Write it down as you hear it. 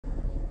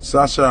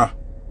Sasha.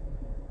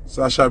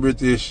 Sasha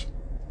British.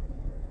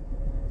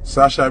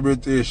 Sasha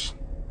British.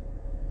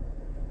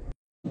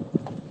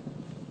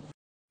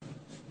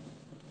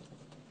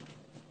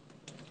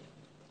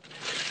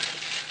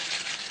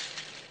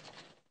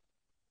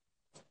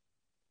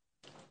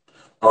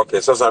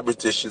 Okay, Sasha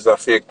British is a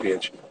fake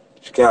page.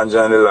 She can't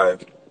join the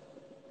live.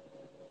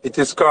 It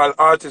is called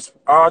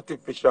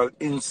artificial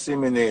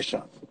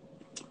insemination.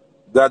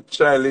 That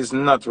child is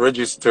not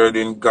registered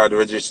in God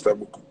register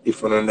book,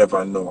 if you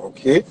never know,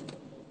 okay?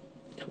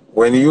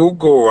 When you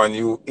go and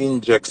you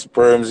inject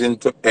sperms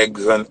into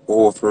eggs and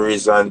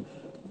ovaries and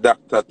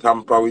doctor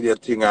tamper with your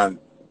thing and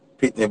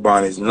pitney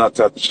born is not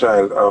a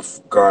child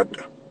of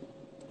God.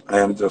 I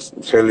am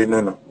just telling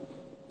you now.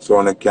 So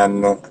one can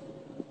know.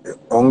 The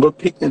only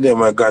pitney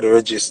them I God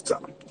register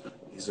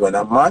is when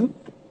a man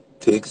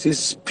takes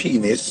his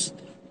penis,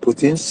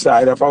 put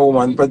inside of a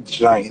woman's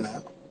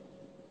vagina,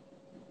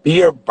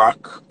 bare back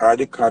or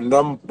the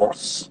condom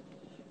bust.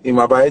 Him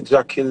by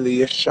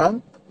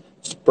ejaculation,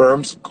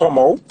 sperms come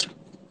out.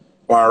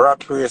 One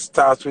rat race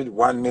starts with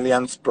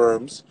 1,000,000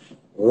 sperms.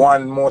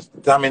 One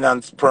most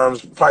dominant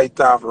sperms fight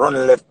off, run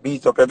left,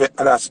 beat up every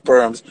other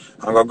sperms,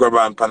 and go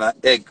grab on an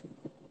egg.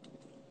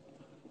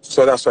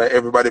 So that's why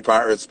everybody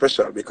on earth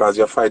special, because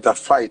you fight a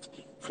fight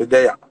for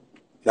there.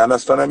 You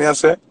understand what I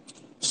say?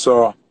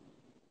 So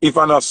if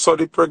I not saw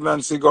the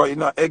pregnancy go, it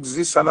not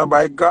exist and not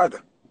by God.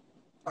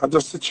 That's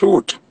just the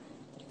truth.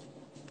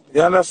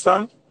 You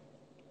understand?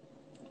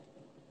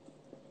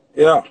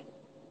 Yeah.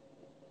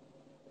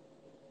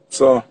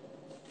 So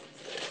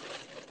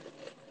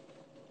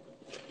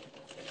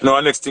now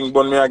next thing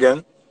burn me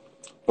again.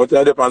 But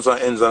it depends on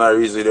ends and a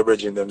reason they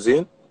bridging them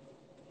in.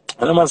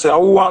 And the man say,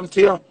 who want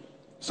here?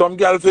 Some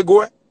girl fi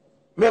go.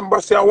 Remember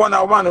say I want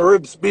a one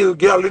ribs bill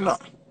girl, you know.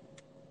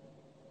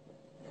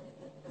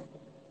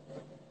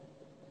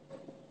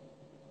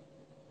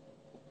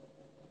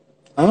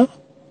 Huh?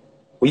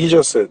 What you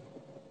just said?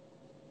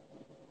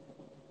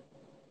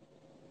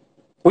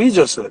 What you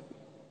just said?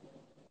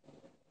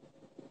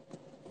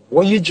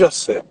 What you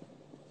just said?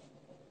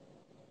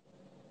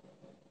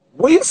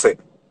 What you say?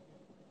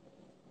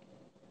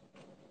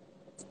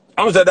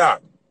 I'm say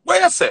that.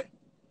 What you say?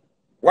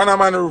 When a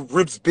man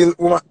ribs bill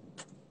woman,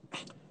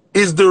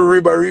 is the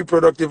rib a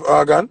reproductive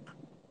organ?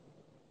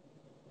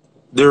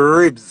 The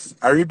ribs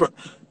are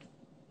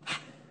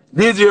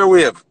Need your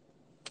wave.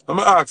 I'm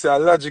gonna ask you a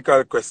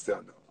logical question.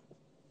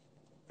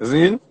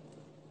 See?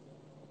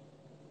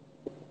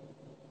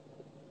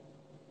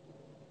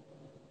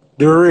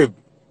 The rib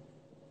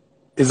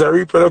is a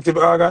reproductive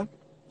organ?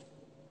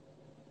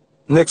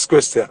 Next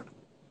question.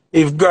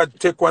 If God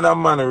take one of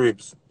man's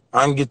ribs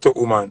and give to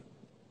woman,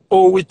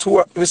 oh, we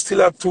still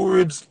have two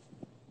ribs.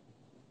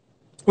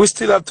 We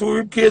still have two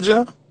rib cage, you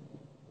know?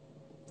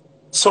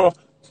 So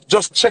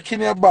just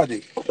checking your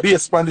body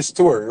based on the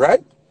story,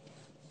 right?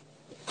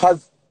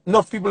 Because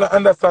enough people don't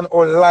understand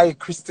how lie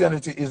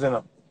Christianity is, you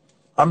know.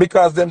 And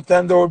because them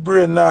tend our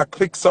brain now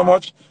click so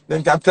much,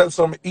 they can tell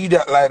some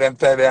idiot lie them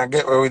tell they and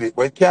get away with it.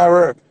 But it can't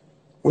work.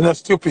 We're not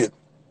stupid.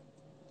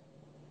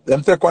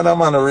 Them take one of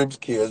man's rib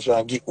cage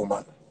and give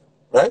woman.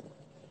 Right?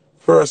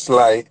 First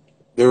lie,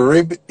 the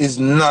rib is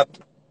not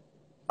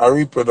a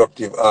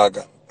reproductive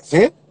organ.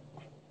 See?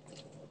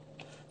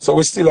 So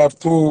we still have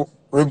two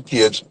rib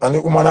cage and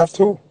the woman have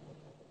two.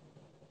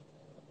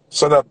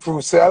 So that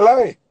proves say a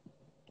lie.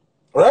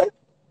 Right?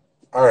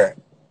 Alright.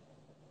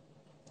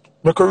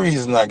 Make a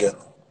reason again.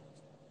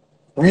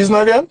 Reason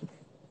again?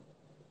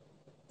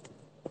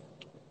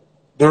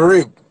 The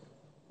rib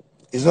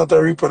is not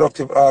a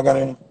reproductive organ.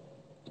 You know?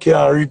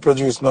 Can't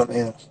reproduce nothing.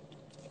 You know?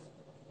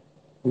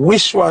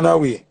 Which one are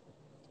we?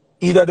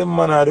 Either the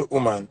man or the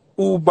woman.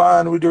 Who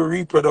born with the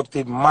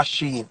reproductive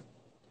machine?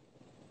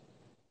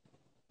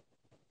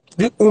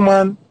 The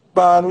woman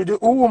born with the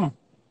womb.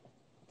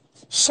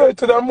 So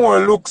it would more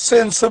look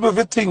sensible if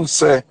you think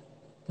say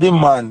the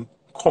man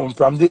come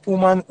from the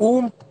woman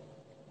womb.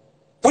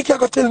 What you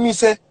gonna tell me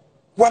say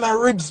one of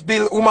ribs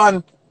build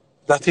woman?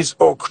 That is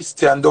how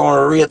Christian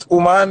don't rate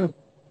woman.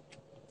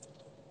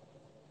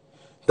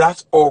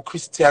 That's how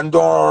Christian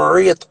don't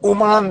rate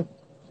woman.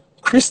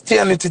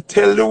 Christianity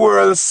tell the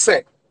world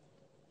say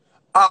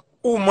a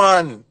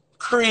woman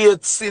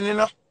creates sin, you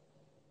know.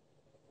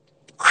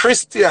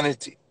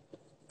 Christianity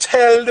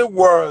tell the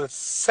world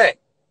say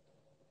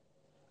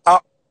a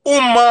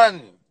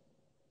woman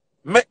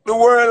make the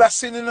world a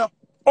sin, you know.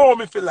 Oh,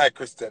 me feel like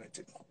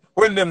Christianity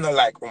when them not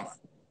like woman.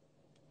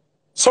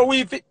 So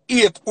we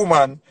hate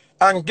woman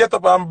and get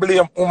up and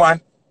blame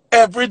woman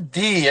every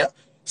day,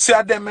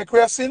 say them make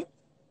we a sin?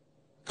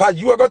 Because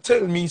you are going to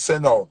tell me, say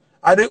no,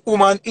 and the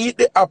woman eat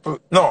the apple.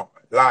 No,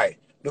 lie.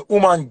 The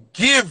woman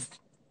give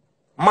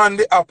man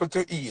the apple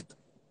to eat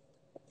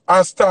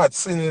and start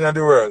sinning in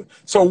the world.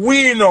 So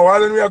we know,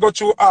 and we are going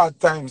through hard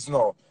times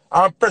now,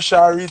 and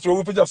pressure reach, we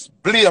will just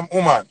blame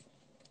woman.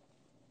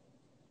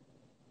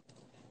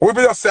 We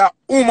will just say a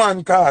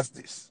woman caused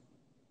this.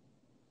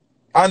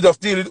 And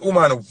just deal with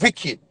woman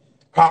wicked.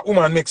 Because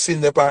woman makes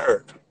sin upon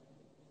earth.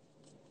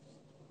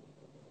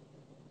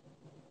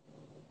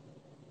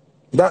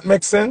 That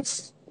makes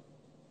sense?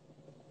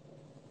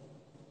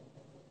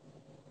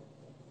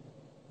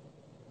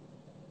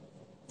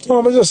 No,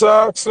 I'm just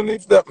asking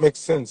if that makes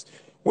sense.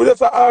 We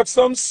just ask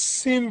some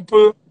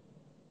simple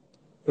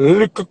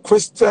little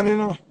question, you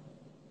know.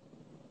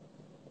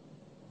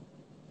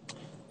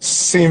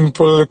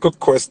 Simple little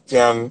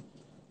question.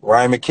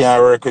 Why me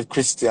can't work with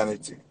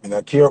Christianity? I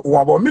don't care who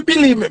about me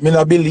believe me, me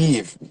not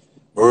believe.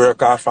 We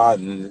work off of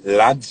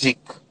logic.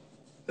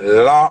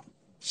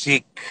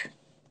 Logic.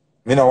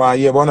 Me no want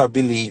you wanna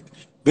believe.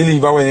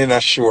 Believe when you're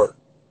not sure.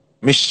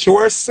 Me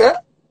sure say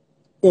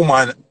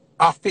woman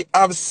have to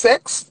have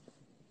sex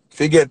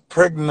to get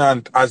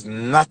pregnant as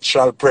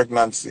natural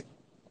pregnancy.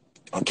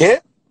 Okay?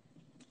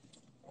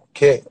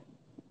 Okay.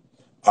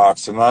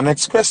 Ask my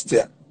next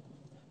question.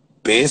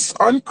 Based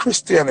on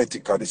Christianity,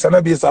 because this is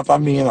not based off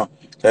of me, you know.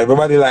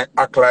 Everybody like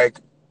act like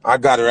I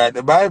gotta write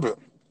the Bible.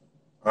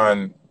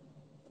 And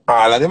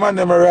all of them and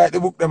them write the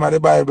book, them of the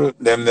Bible,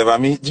 them never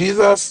meet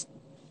Jesus.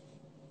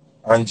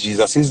 And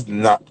Jesus is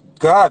not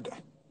God.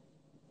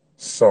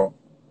 So,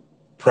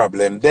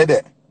 problem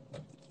there.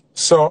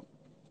 So,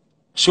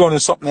 showing you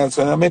something else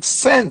and it makes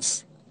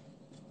sense.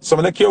 So,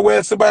 when I care what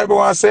else the Bible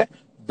wants to say,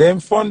 them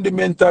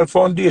fundamental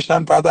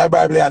foundation part of the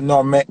Bible and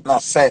no make no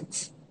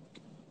sense.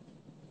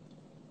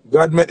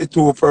 God made the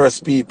two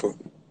first people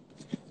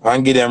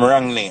and give them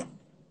wrong name.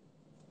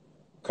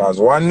 Because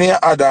one name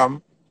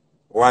Adam,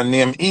 one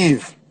name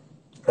Eve.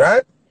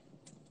 Right?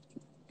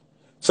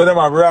 So them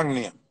have wrong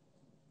name.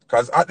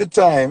 Because at the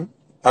time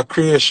of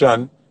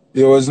creation,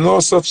 there was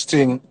no such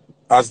thing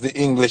as the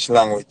English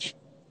language.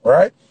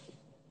 Right?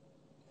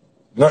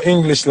 No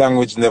English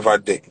language never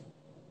did.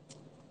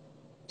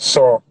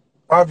 So,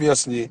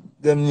 obviously,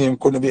 them name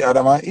couldn't be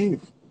Adam and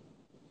Eve.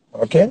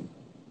 Okay?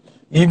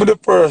 Even the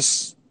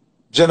first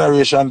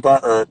generation on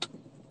earth,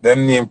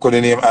 them name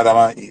couldn't name Adam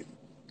and Eve.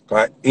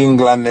 Because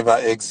England never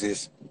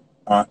exists.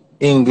 And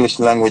English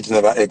language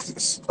never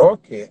exists.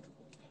 Okay.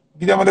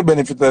 Give them the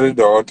benefit of the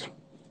doubt.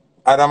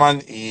 Adam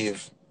and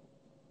Eve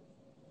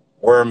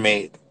were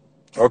made.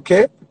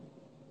 Okay?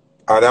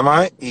 Adam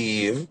and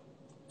Eve.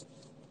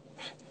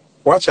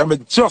 Watch, I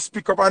mean, just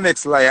pick up our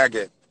next lie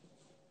again.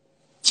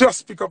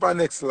 Just pick up our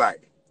next lie.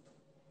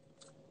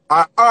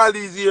 And all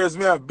these years,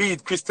 me have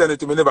beat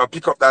Christianity, me never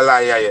pick up that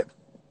lie yet.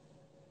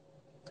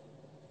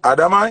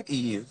 Adam and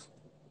Eve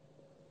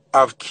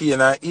have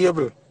Cain and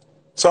Abel.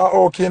 So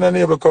how Cain and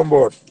Abel come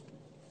about?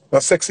 No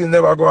sex will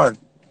never go on.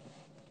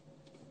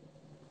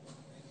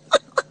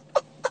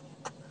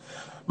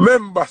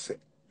 Remember, say,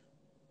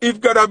 if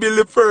God have been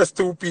the first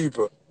two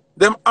people,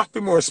 them have to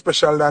be more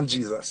special than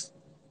Jesus.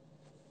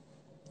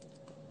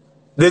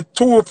 The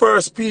two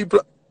first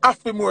people have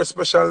to be more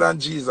special than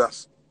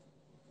Jesus.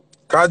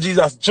 Because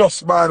Jesus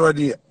just born with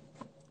you.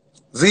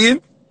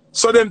 See?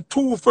 So them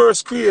two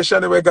first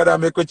creation where God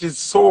make, which is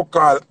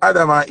so-called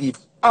Adam and Eve,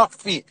 have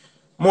to be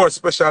more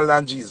special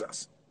than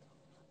Jesus.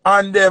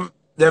 And him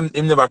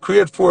never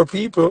create four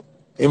people.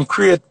 Him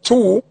create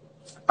two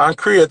and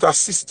create a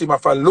system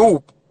of a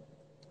loop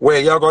where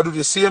you're going to do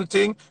the same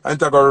thing and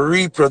they're going to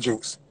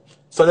reproduce.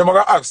 So they're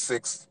going to have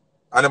sex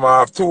and they're going to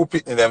have two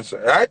people in them,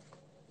 right?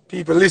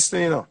 People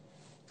listening, you know.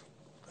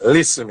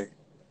 Listen to me.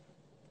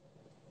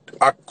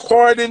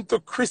 According to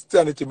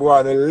Christianity,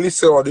 boy, they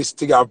listen all this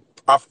thing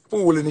a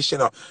foolishness, you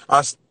know,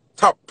 and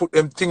stop put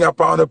them thing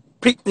upon the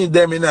picnic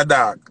them in the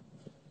dark.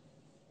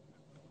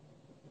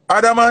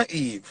 Adam and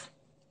Eve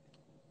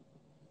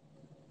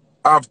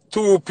have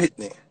two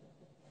pitney.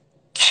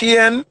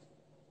 Cain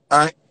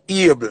and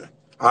Abel.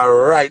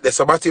 Alright, the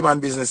Sabbath man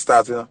business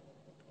starts, you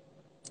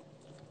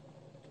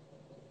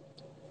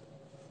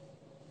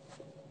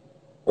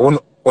know.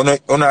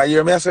 Una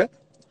hear me say?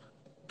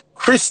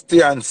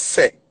 Christians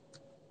say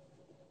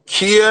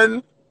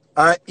Cain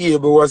and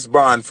Abel was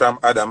born from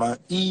Adam and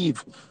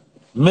Eve.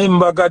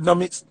 Remember, God no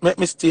make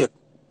mistake.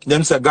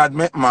 Them say God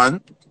make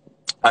man,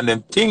 and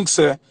them think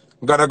say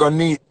God gonna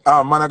need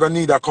man gonna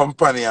need a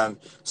companion,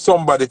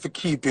 somebody to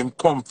keep him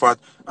comfort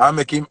and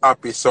make him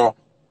happy. So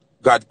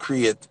God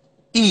create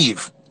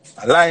Eve.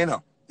 A lie, you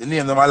know. The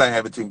name them a lie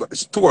everything, but the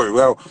story,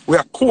 well, we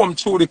are come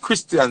through the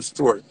Christian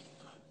story.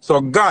 So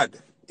God,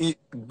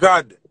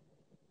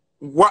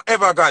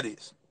 whatever God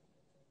is,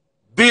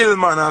 build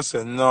man and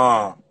say,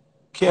 no,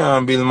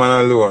 can't build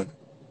man alone.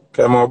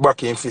 Come on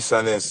back in fist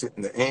and then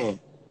sitting there.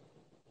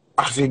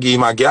 I have to give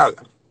him a girl.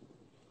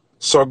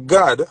 So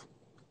God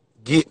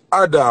give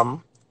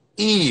Adam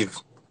Eve.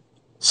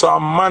 So a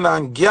man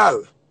and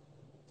girl.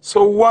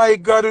 So why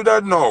God do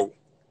that now?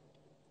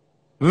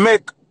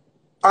 Make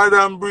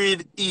Adam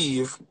breed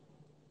Eve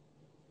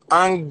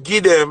and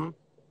give them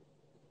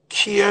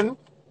Cain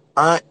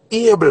and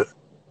Abel.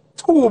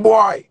 Two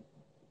boy.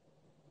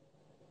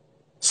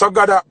 So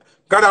God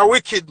a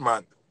wicked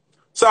man.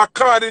 So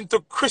according to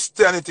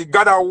Christianity,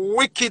 God a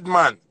wicked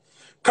man.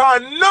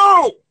 Cause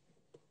no,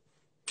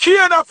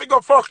 Cain have to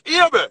go fuck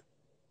Abel.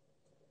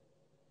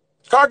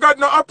 Cause God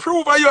not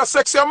approve of your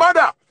sexy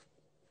mother.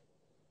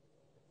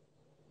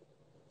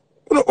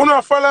 You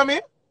not follow me?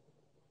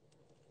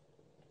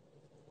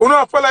 You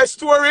not follow the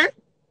story?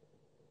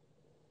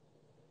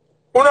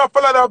 Una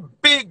follow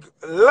that big,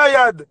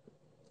 liar,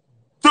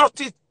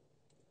 dirty,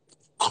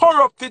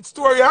 corrupted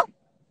story, yeah?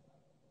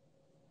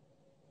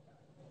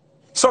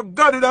 So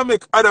God did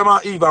make Adam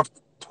and Eve have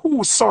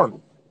 2 sons.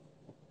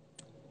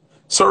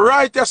 So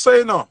right you say,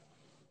 you know,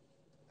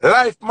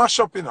 life mash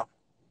up, you know.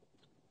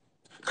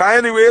 Because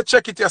anyway, you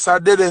check it, yes, a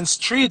dead end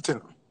street, you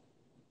know.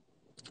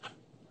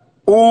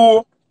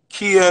 Who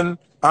Cain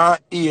and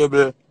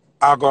Abel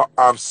are going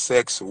to have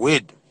sex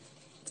with?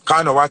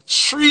 Kind of a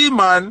 3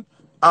 man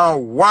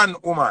and 1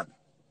 woman.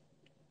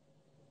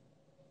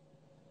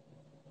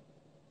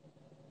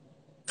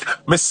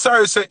 Me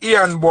sorry say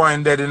Ian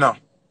born dead, you know.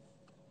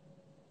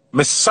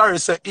 Me sorry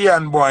say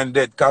Ian born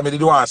dead, because me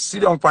did want to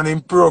sit down on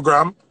him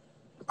program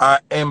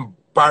and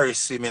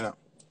embarrass him, you know.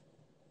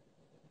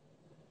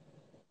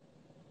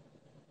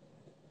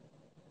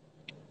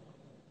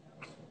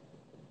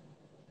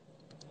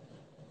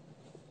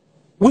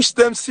 Wish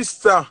them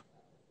sister,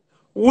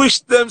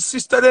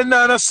 they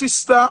not a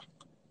sister.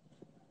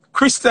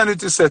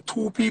 Christianity said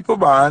 2 people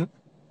born,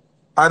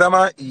 Adam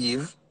and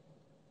Eve.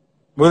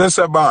 We don't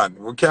say born,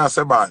 we can't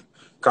say born,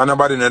 because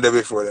nobody know there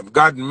before them.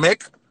 God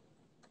make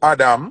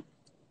Adam,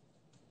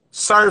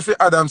 sorry for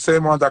Adam say he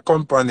want a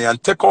company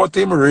and take out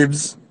him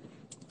ribs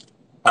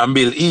and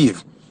build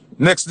Eve.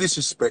 Next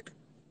disrespect.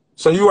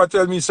 So you are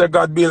telling me say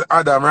God build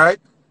Adam, right?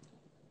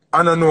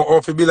 I don't know how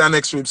to build a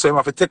next rib, so he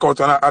have to take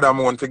out an Adam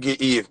one to give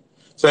Eve.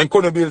 So he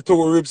couldn't build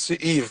 2 ribs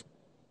to Eve.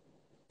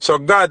 So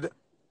God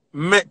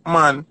make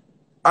man,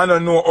 I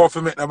don't know how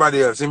to make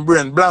nobody else. Him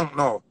brain blank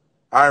now.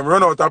 I'm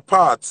run out of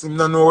parts. He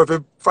don't know where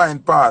to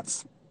find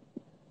parts.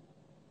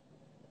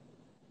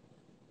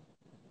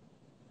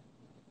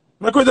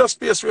 I could just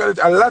face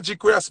reality. A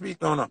logic where I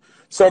speak now.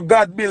 So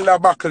God build a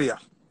buckle here.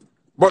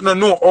 But no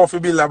know how to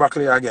build a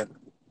buckle here again.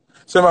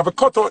 So I have to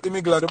cut out the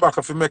middle of the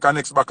buckle to make a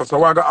next buckle. So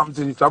what happen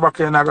to this? The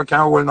buckle here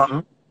can't hold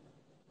nothing.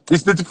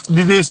 This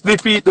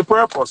defeat the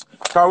purpose.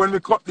 Because when we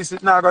cut this,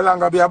 it not going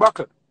longer be a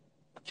buckle.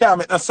 Can't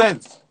make no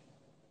sense.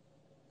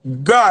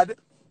 God,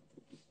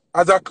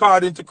 as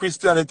according to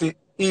Christianity,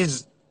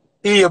 is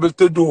able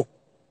to do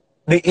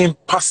the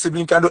impossible.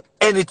 He can do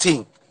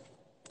anything.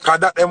 Because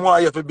that them why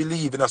you have to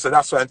believe in us. So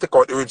that's why I take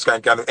out the ribs can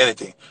do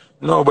anything.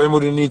 No, but he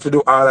wouldn't need to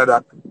do all of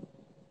that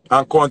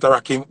and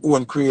counteract his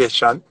own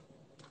creation.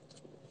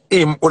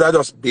 Him would have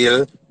just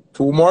built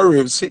 2 more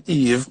ribs to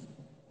Eve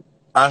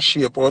and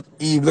shape out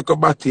Eve look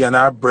body and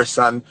her breast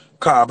and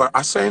carve.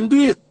 I saw him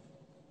do it.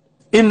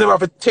 He never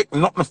have to take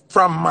nothing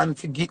from man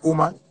to give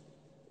woman.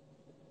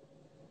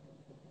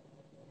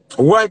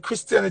 Why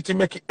Christianity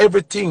make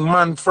everything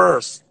man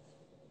first?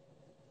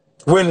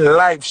 When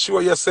life show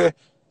you say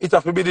it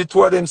have to be the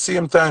 2 of them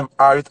same time,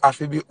 or it have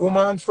to be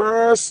woman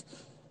first.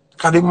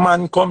 Because the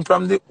man come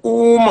from the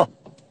womb.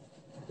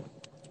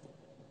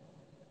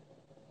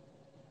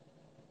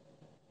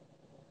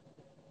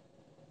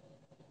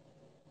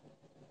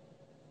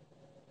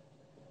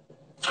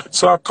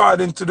 So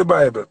according to the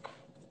Bible,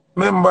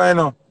 remember, you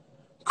know,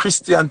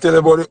 Christian tell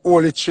about the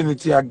Holy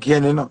Trinity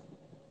again, you know.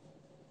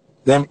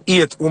 Them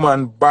 8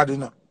 woman body, you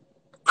know.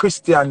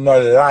 Christian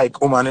not like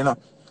woman, you know.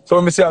 So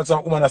when I see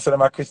some woman that say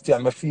them a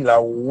Christian, I feel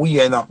a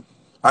weird, you know.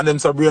 And them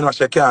so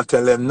brainwash, I can't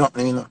tell them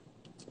nothing, you know.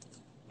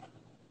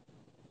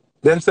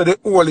 Them say the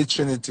Holy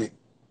Trinity,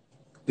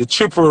 the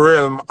triple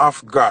realm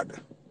of God,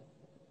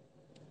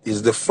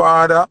 is the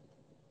Father,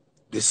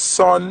 the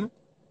Son,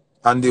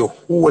 and the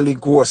Holy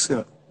Ghost, you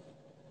know.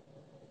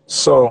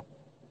 So,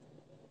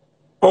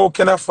 how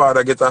can a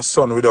father get a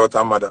son without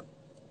a mother?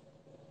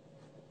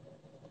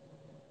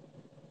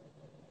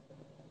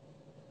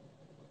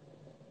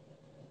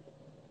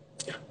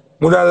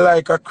 Would I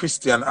like a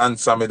Christian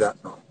answer me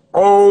that now?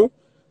 Oh,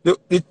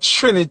 the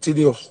Trinity,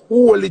 the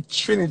Holy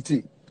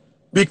Trinity,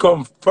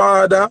 become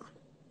Father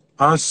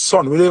and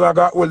Son. We never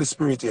got Holy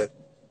Spirit yet.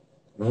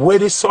 Where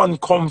the Son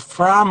come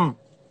from?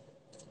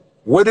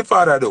 What the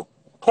Father do?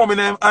 Come in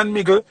him and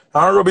miggle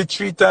and rub it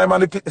 3 times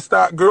and the pit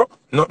start grow?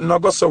 Nothing no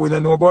go, so we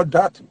don't know about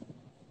that.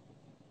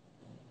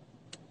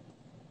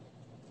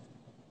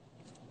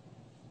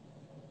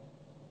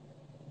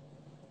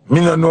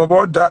 Me don't know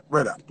about that,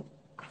 brother.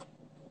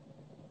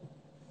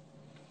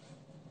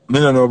 Me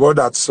don't know about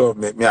that, so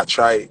me I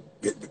try.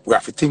 We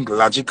have to think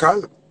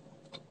logical.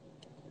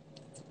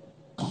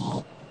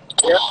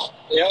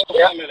 Yeah,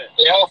 5 minutes.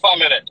 Yeah, 5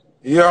 minutes.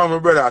 Yeah, my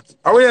brother.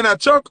 Are we in a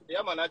truck?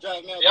 Yeah, man, I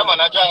drive,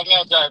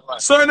 man.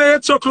 So now your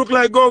truck look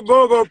like go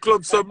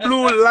club. So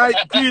blue light,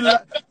 green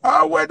light.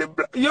 Ah, where the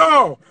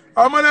yo,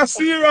 I'm on a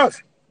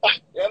serious.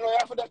 Yeah, no, you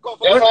have to that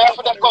comfortable. Yeah, no, you have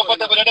to that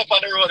comfortable enough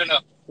on the road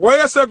enough.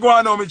 Where you say go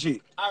on now, me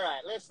G?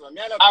 Alright, listen,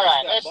 me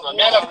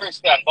not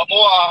Christian, but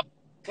more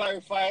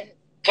clarify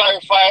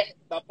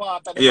the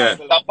part of the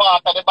Bible. The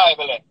part of the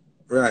Bible.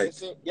 Right. You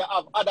see, you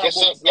have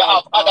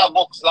other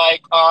books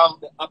like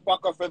the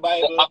Apocryphal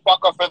Bible.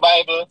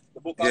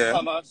 The Book of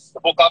Thomas.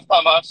 Book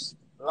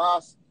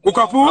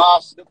of who?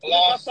 The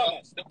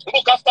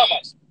Book of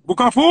Thomas.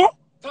 Book of who?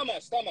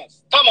 Thomas.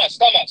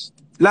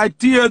 Like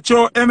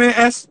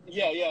THOMAS?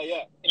 Yeah.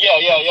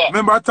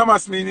 Remember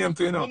Thomas me name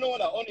too, you know? know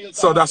that, O'Neil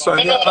So that's why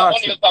I know that,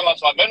 O'Neil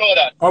Thomas, man. I know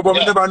that. Oh, but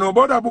we never know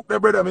about that book, the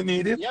brother, we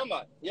need it. Yeah,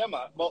 man.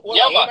 But But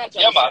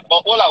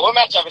what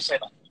match have you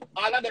said?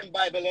 All of them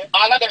Bible,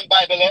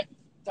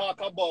 talk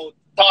about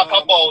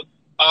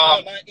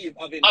Adam and Eve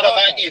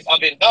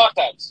having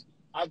daughters.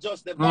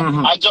 Adjust the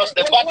Batman. Adjust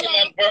the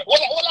Batman version.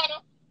 Hold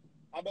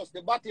on. Adjust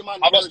the Batman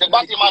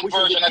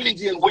version,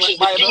 which is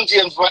the King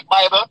James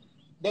Bible.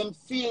 Them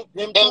choose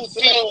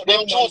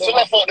to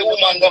left out the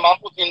woman them and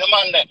put in the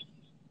man them.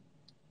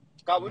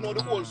 Because we know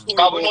the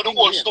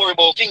whole story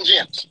about King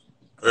James.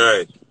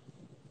 Right.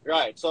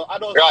 So I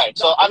don't.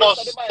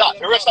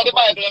 The rest of the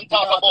Bible them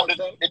talk about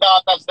the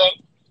daughters them.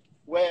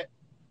 Where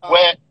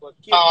Cain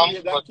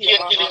killed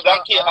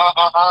and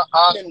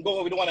Cain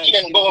go with one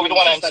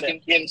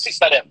and him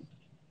sister them.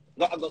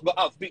 Go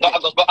out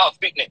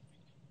picnic.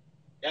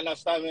 You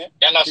understand me?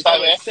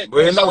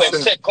 Where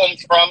set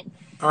comes from.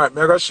 Alright, I'm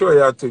going to show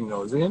you a thing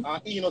now, see?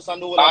 Enos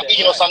and all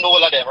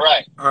of them,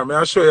 right? Alright, I'm going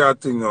to show you a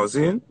thing now,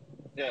 see?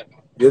 Yeah.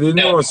 You didn't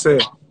know, say,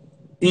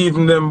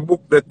 even them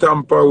book the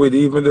tamper with,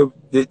 even the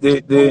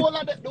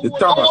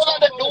Thomas.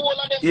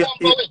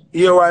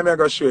 Here why I'm going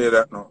to show you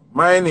that now.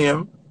 My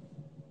name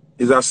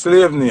is a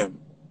slave name.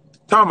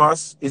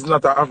 Thomas is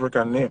not an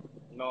African name.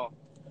 No.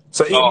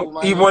 So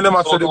even when them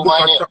say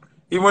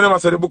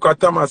the book of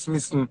Thomas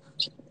missing,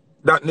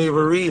 that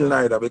never real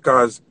neither,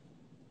 because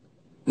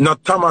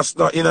not Thomas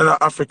not in an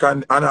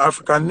African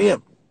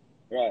name.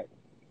 Right.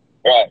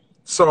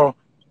 So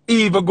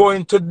even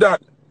going to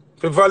that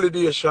for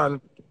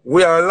validation,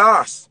 we are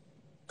lost.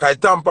 Because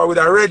tamper with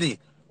already.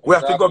 We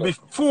have to go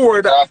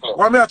before that.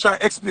 What I'm trying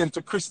to explain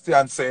to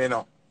Christians, say, you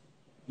know,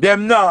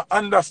 them now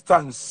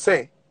understand,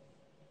 say,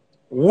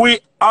 we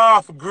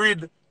off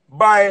grid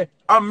by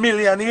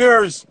 1,000,000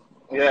 years.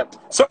 Yeah.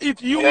 So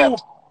if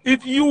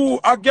you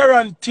are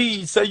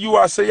guaranteed, say you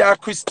are a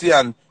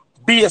Christian,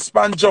 based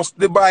on just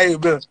the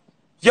Bible,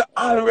 you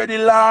already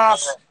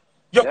lost.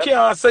 You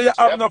can't say you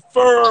have no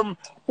firm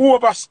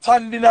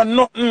overstanding and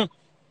nothing.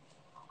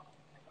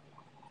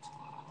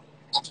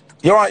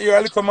 You want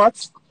your little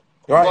maths?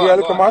 You want your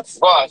little maths?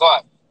 Go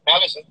on.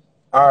 Listen.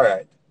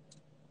 Alright.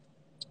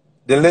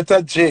 The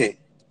letter J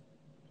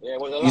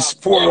is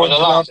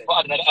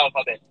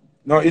 400.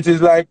 No, it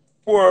is like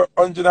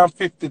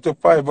 450 to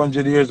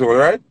 500 years old,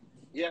 right?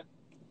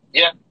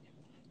 Yeah.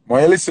 Now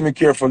you listen me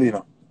carefully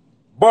now.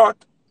 But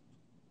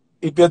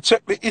if you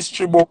check the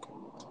history book,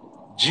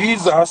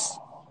 Jesus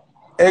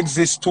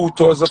exists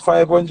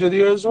 2,500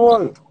 years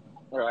old.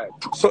 Right.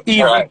 So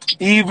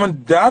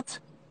even that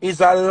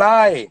is a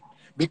lie.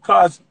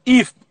 Because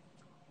if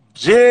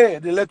J,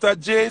 the letter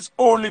J is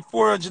only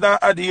 400 and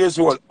odd years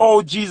old,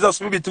 oh, Jesus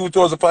will be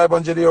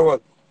 2,500 years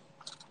old.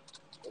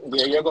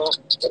 There you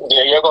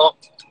go.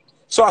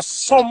 So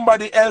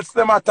somebody else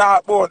them are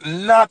talk about,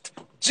 not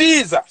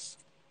Jesus.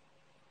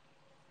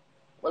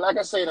 Well, like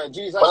I say,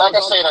 Jesus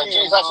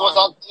was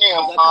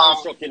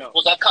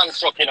a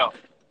construct, you know.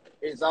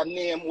 It's a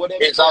name what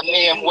them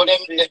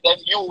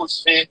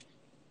use for.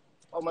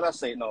 How am I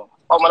say it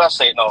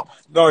now?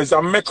 No, it's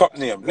a make-up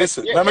name.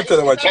 Listen, let me tell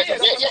you what Jesus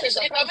is.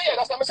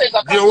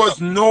 There There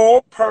was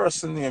no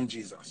person named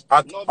Jesus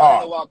at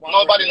all.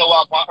 Nobody no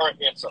walk on earth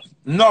named so.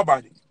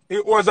 Nobody.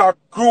 It was a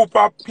group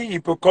of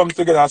people come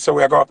together and say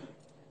we're going to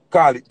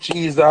call it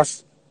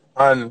Jesus,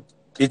 and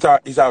it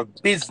is a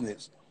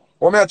business.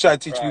 What I try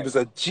to teach people is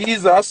that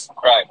Jesus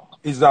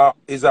is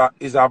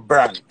a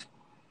brand.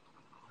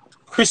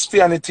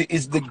 Christianity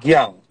is the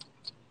gang.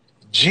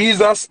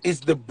 Jesus is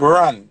the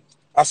brand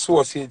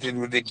associated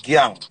with the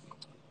gang.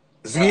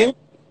 See?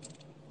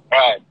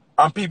 Right.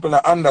 And people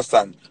don't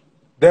understand.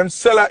 Them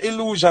sell an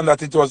illusion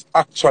that it was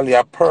actually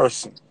a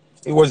person.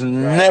 It was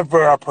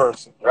never a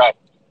person. Right.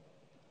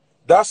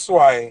 That's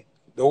why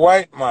the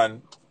white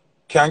man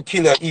can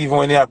kill you even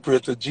when you pray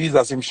to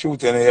Jesus, him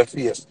shoot you in your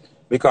face.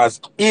 Because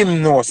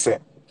him knows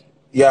him.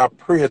 You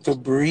pray to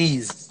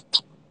breeze.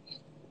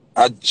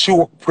 A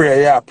joke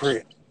prayer, you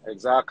pray.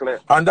 Exactly.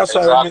 And that's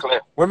why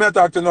when I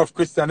talk to enough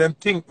Christians, them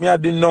think me I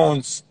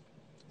denounce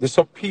the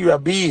superior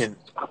being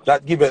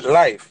that giveth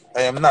life.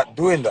 I am not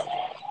doing that.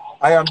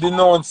 I am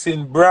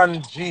denouncing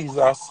brand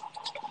Jesus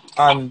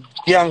and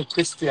gang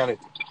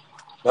Christianity.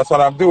 That's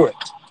what I'm doing.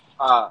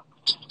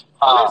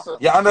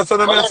 You understand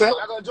what I'm saying?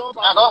 I go jump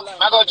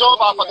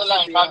off of the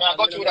line, man. I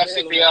go through that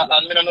city and I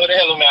don't know the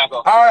hell where I go.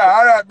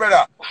 Alright,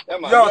 brother.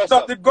 Yo,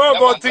 stop the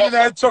go-go thing in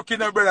there chucking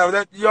there,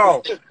 brother.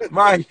 Yo,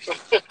 man.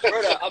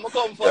 Brother, I'm a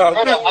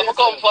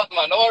comfort.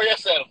 Man. Don't worry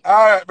yourself.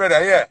 Alright,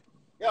 brother, yeah.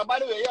 Yeah, by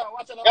the way,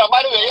 watch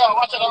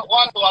out.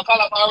 One, two, I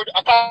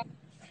call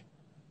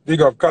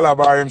Big up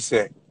Calabar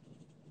himself.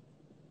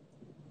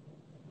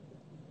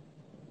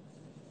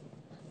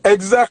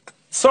 Exact.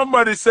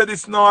 Somebody said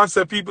it's now and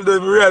said people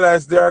don't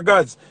realize they are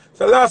gods.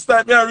 So last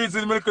time I read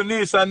the Milk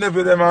Niece and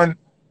never them and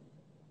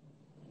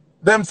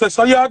them say,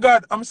 so you're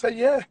God? I'm saying,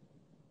 yeah.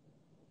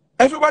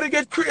 Everybody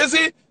get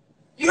crazy.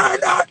 You're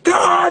not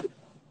God.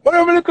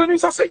 Whatever Milk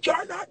Niece, I say,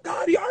 you're not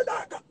God, you're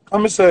not God.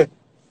 I'm say,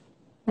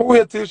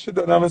 wait till she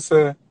done. I'm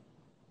say,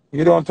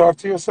 you don't talk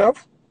to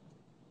yourself?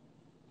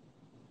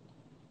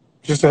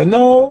 She said,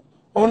 no,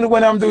 only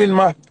when I'm doing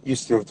math. You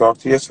still talk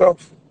to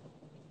yourself.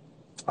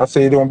 I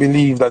say you don't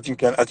believe that you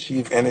can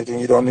achieve anything.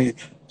 You don't need.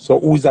 So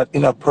who's that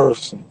inner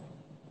person?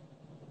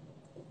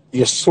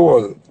 Your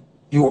soul.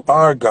 You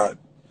are God.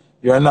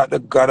 You are not the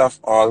God of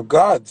all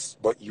gods,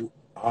 but you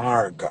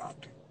are God.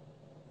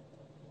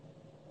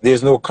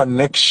 There's no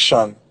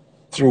connection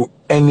through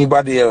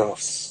anybody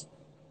else.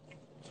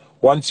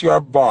 Once you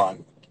are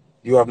born,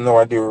 you have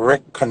no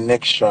direct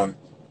connection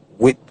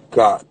with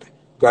God.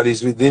 God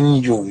is within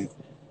you.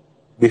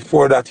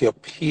 Before that, your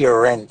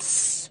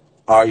parents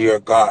are your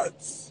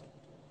gods.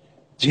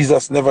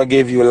 Jesus never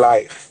gave you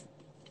life.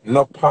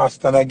 No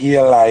pastor never gave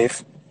you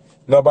life.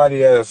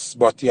 Nobody else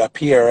but your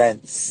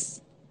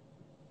parents.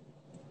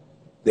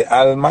 The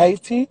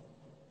Almighty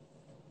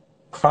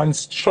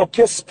construct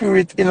your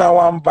spirit in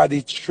our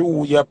body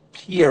through your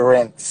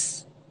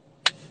parents.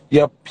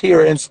 Your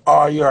parents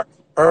are your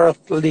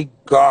earthly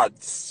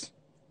gods.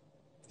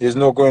 There's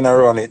no going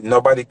around it.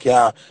 Nobody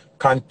can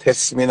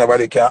contest me.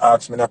 Nobody can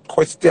ask me a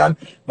question.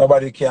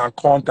 Nobody can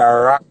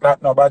counteract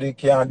that. Nobody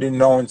can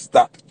denounce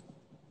that.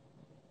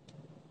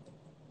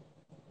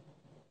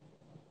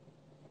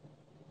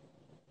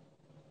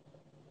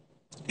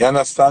 You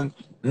understand?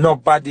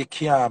 Nobody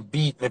can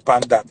beat me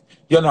upon that.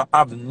 You don't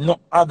have no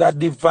other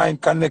divine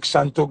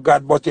connection to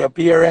God but your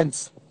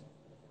parents.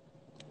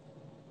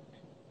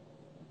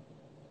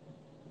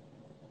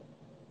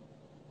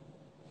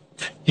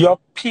 Your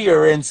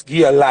parents give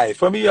you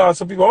life. When me ask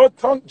some people, oh,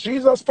 thank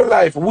Jesus for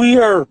life.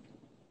 Where?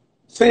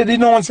 So you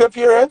denounce your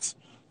parents?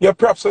 You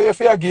perhaps so you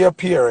feel give your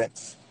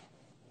parents.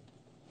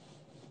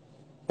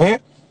 Eh?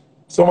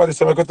 Somebody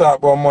said we could talk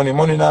about money.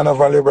 Money not no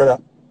value,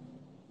 brother.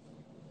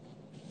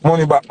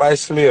 Money backed by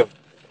slave.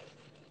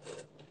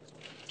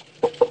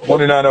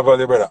 Money not no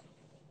value, brother.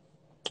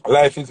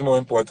 Life is more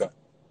important.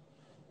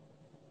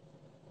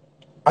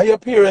 And your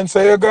parents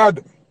are your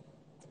God.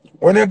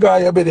 When you go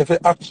your bed, if you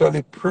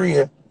actually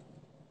pray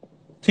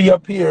to your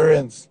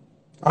parents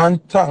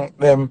and thank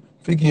them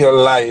for your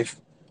life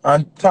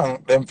and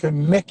thank them for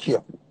make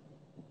you.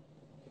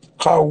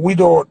 Because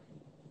without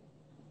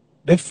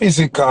the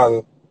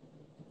physical,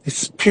 the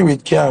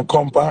spirit can't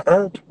come on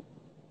earth.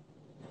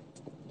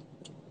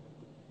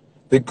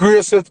 The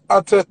greatest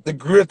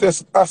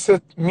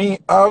asset me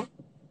have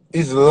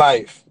is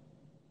life.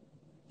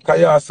 Because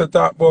you also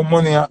talk about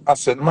money and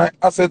asset. My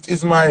asset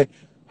is my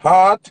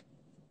heart,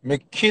 my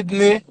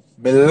kidney,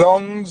 my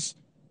lungs,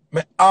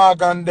 my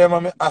organ, them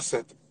are my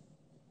asset.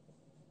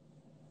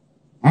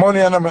 Money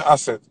are not my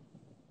asset.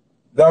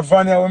 The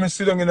van here when I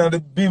sit down in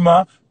the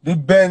Beamer, the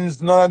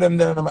Benz, none of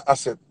them are my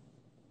asset.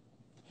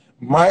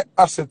 My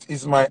asset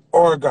is my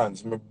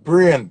organs, my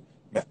brain,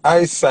 my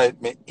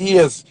eyesight, my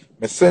ears,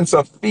 my sense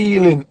of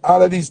feeling,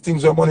 all of these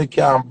things that money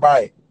can't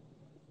buy.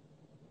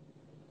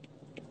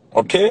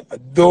 Okay?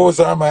 Those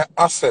are my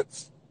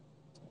assets.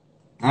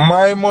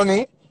 My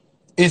money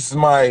is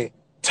my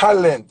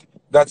talent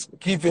that's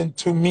given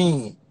to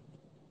me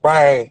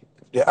by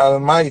the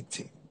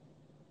Almighty.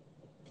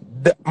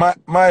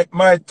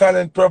 My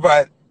talent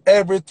provides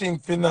everything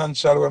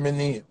financial what I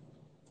need.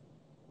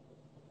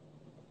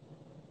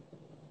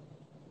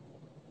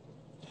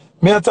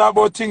 Me I talk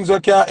about things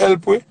that can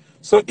help with.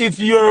 So if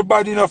your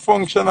body not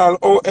functional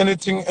or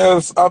anything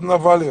else have no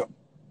value.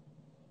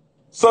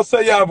 So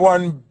say you have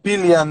 $1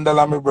 billion,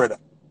 my brother.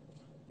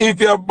 If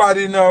your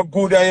body not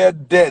good and you're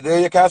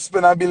dead, you can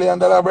spend $1 billion,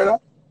 brother?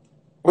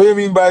 What do you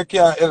mean by it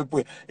can't help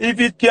you? If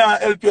it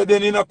can't help you,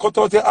 then you know cut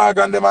out your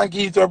organ them and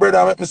give it to your brother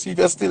and let me see if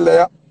you're still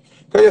there.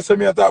 Because you say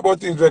me talk about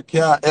things that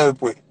can't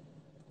help you.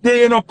 Then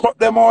you know cut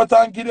them out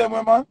and give them,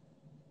 man.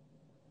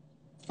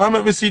 And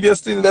let me see if you're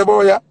still there,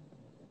 boy, yeah?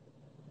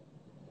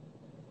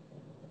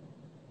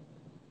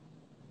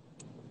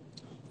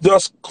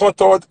 Just cut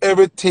out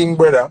everything,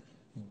 brother.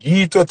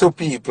 Give it to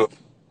people.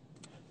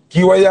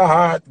 Give away your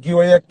heart, give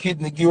away your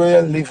kidney, give away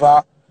your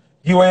liver,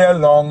 give away your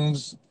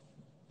lungs,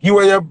 give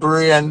away your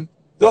brain.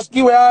 Just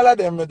give away all of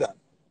them, brother.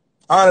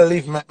 And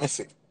leave, make me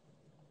see.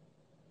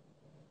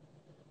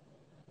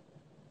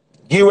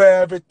 Give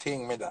away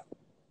everything, brother.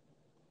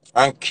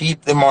 And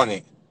keep the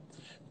money.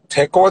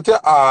 Take out your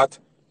heart,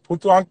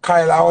 put one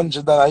Kyle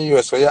 $100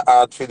 US for your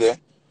heart for there.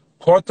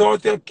 Cut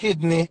out your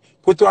kidney,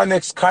 put one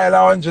next Kyle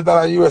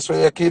 $100 US for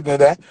your kidney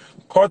there.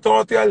 Cut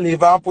out your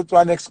liver and put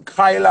one next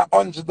Kyle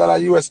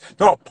 $100 US.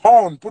 No,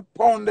 pound, put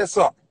pound there,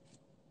 sir.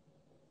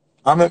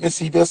 And make me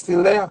see if you're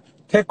still there.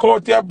 Take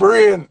out your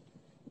brain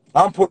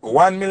and put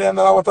 $1 million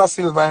worth of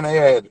silver in your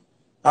head.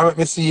 And let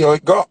me see how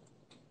it go.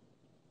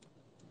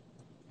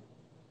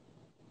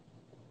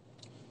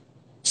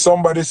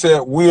 Somebody said,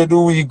 where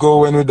do we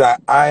go when we die?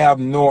 I have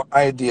no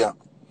idea.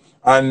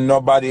 And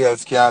nobody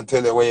else can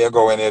tell you where you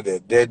go when you're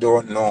dead. They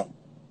don't know.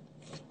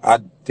 A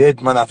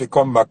dead man have to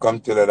come back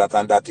and tell you that,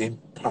 and that's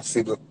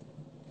impossible.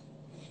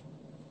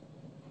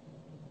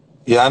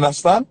 You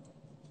understand?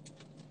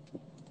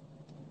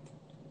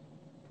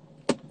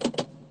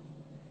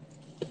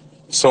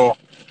 So,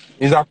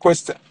 it's a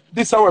question.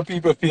 This is how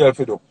people feel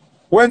for do.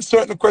 When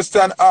certain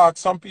question asked,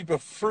 some people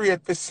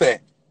afraid to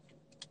say,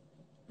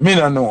 me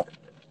no know.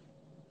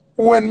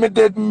 When me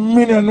dead,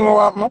 me no know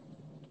what happened.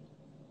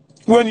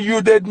 When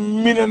you dead,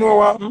 me no know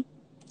what happened.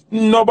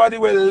 Nobody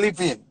will live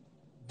in.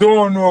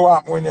 Don't know what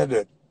happened when you're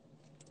dead.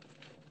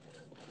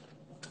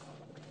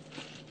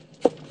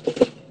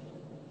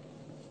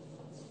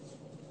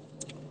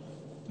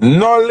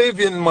 No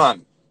living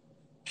man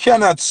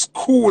cannot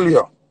school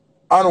you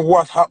on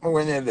what happened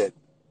when you're dead.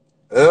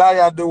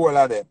 Liar do all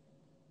of them.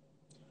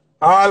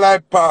 All I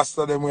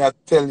pastor them will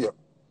tell you.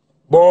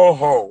 But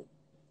how?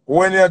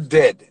 When you're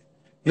dead,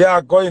 you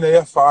are going to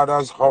your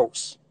father's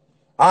house.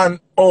 And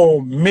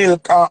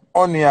milk and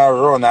honey are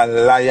run and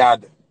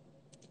liard.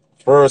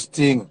 First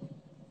thing,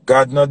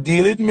 God not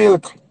deal with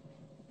milk.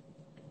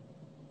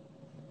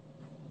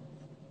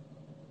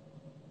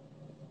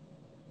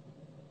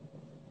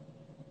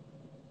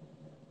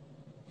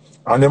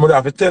 And they would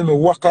have to tell me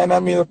what kind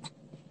of milk.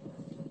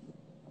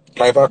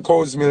 If a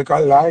cow's milk, I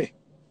lie.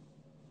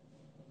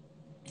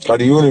 Because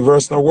the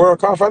universe no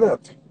work off of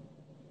that.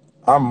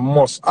 I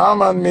must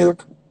almond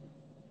milk.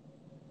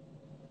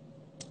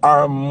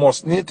 I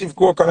must native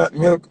coconut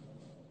milk.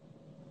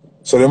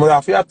 So they would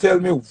have to tell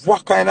me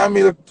what kind of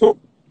milk too.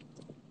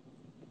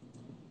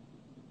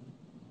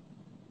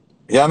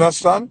 You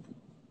understand?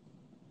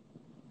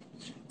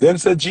 Then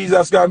say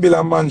Jesus can build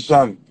a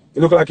mansion.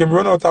 It look like him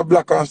run out of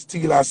block and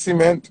steel and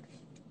cement.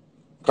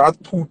 Because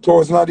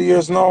 2,000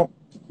 years now,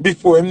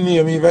 before him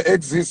name even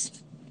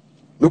exists.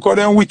 Look how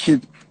them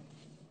wicked.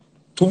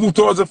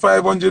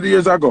 2,500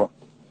 years ago.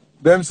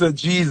 Them say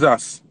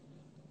Jesus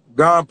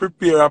go and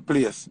prepare a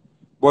place.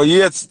 But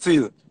yet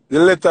still, the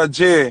letter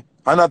J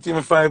are not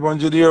even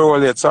 500 years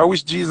old yet. So I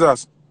wish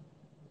Jesus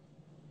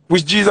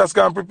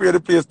can prepare the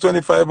place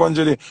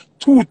 2,500 years.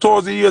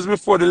 2,000 years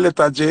before the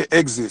letter J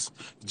exists.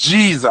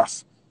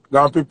 Jesus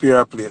go and prepare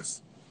a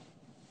place.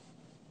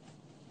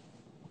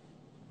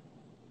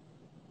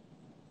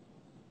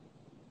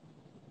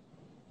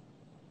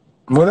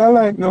 But I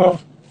like no.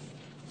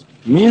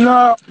 Me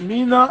not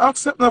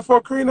accept no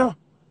fuckery no.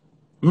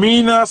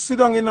 Me not sit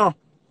down you know.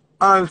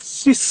 And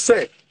she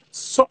say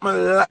something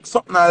a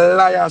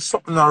lie and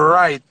something a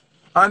right.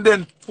 And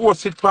then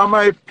force it for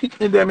my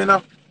pitney them you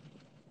know.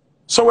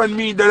 So when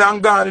me dead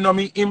and gone, you know,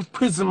 me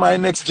imprison my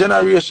next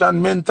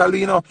generation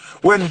mentally, you know.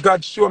 When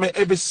God show me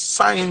every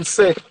sign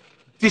say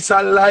this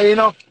a lie, you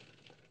know.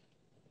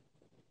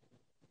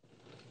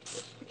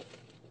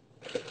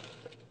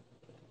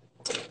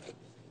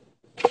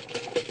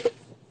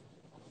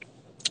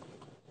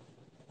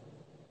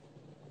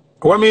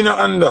 What me not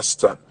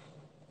understand,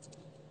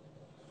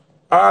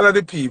 all of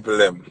the people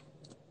them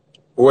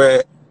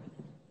where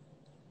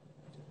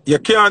you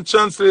can't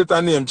translate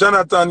a name,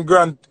 Jonathan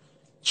Grant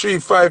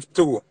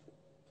 352,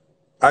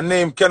 a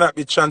name cannot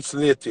be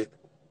translated.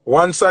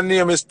 Once a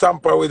name is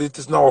tampered with, it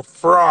is now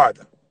fraud.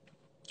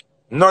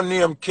 No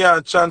name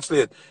can't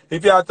translate.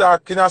 If you are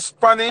talking in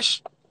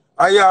Spanish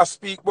and you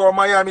speak about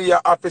Miami, you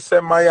have to say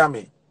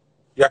Miami.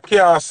 You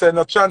can't say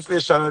no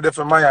translation of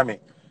for Miami.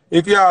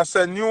 If you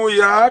say New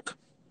York,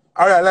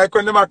 alright, like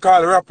when they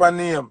call rapper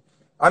name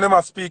and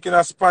they speak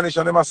in Spanish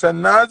and they say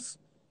Naz,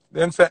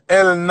 then say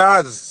El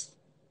Naz,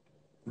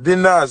 the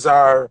Naz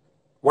or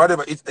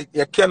whatever.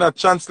 You cannot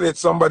translate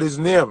somebody's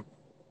name.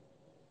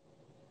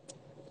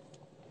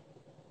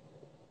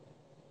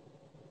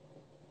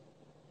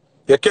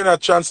 You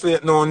cannot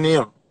translate no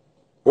name.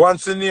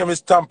 Once the name is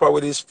tampered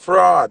with, it's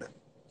fraud.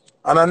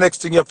 And the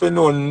next thing you have to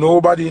know,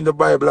 nobody in the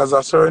Bible has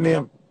a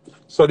surname.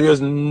 So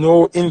there's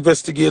no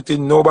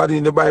investigating nobody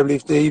in the Bible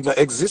if they even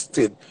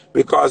existed,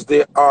 because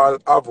they all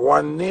have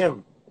one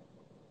name.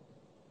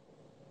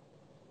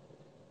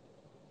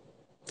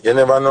 You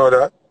never know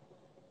that?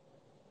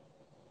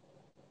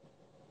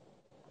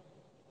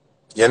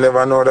 You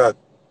never know that?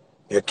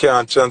 You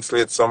can't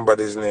translate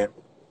somebody's name.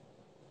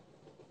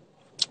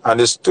 And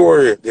the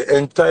story, the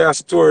entire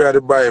story of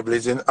the Bible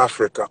is in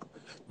Africa.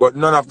 But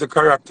none of the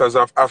characters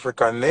have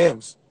African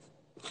names.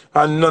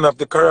 And none of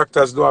the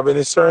characters don't have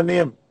any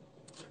surname.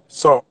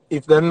 So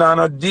if they're not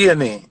a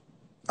DNA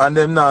and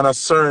they're not a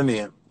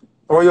surname,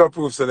 how you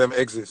prove that them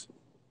exist?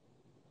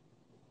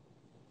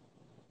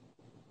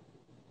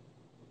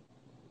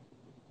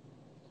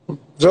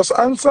 Just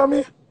answer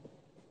me.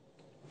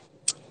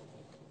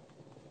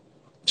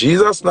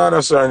 Jesus not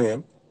a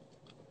surname.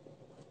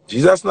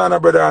 Jesus not a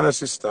brother and a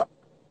sister.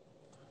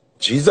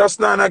 Jesus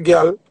not a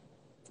girl.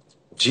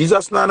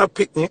 Jesus not a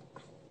picnic.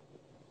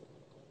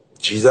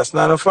 Jesus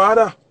not a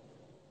father.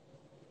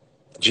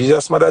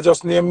 Jesus' mother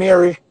just named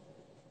Mary.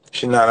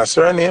 She not a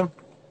surname.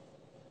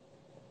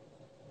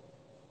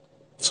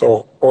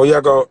 So how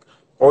you go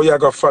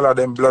follow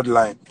them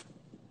bloodline?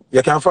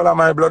 You can follow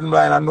my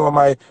bloodline and know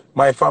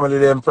my family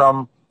them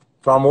from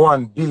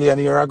 1 billion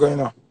years ago, you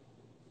know.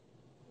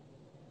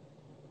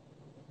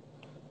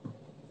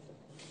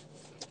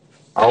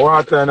 A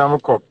water in my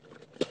cup.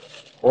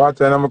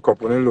 Water in my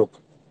cup when you look.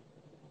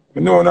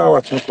 You know now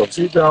what my cup.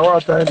 See there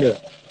water in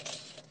there.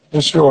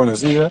 You show you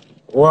see there?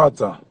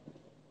 Water.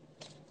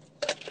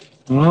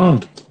 So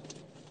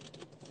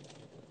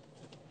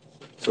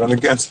I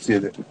can see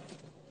it.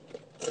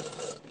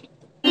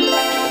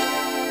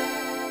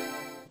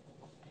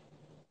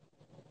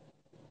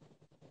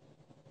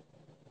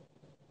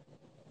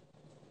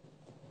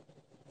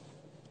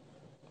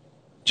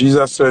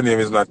 Jesus' surname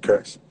is not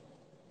Christ.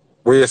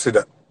 Where you see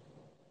that?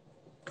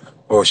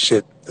 Oh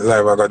shit, the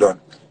live I got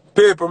done.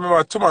 People,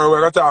 remember tomorrow we're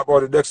going to talk about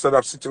the Dexter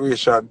Lab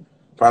situation.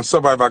 And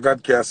Survivor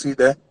God Care, see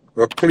there?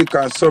 We'll click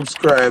and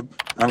subscribe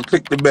and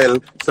click the bell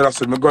so that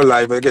when we go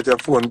live, you get your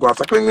phone, go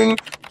after cling, cling.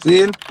 See?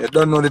 You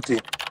don't know the thing.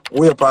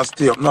 Wait up and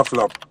stay up, no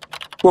flop.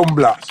 Boom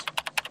blast.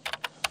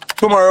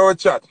 Tomorrow we'll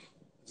chat.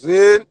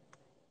 See?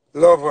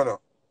 Love on.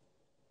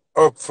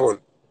 Up full.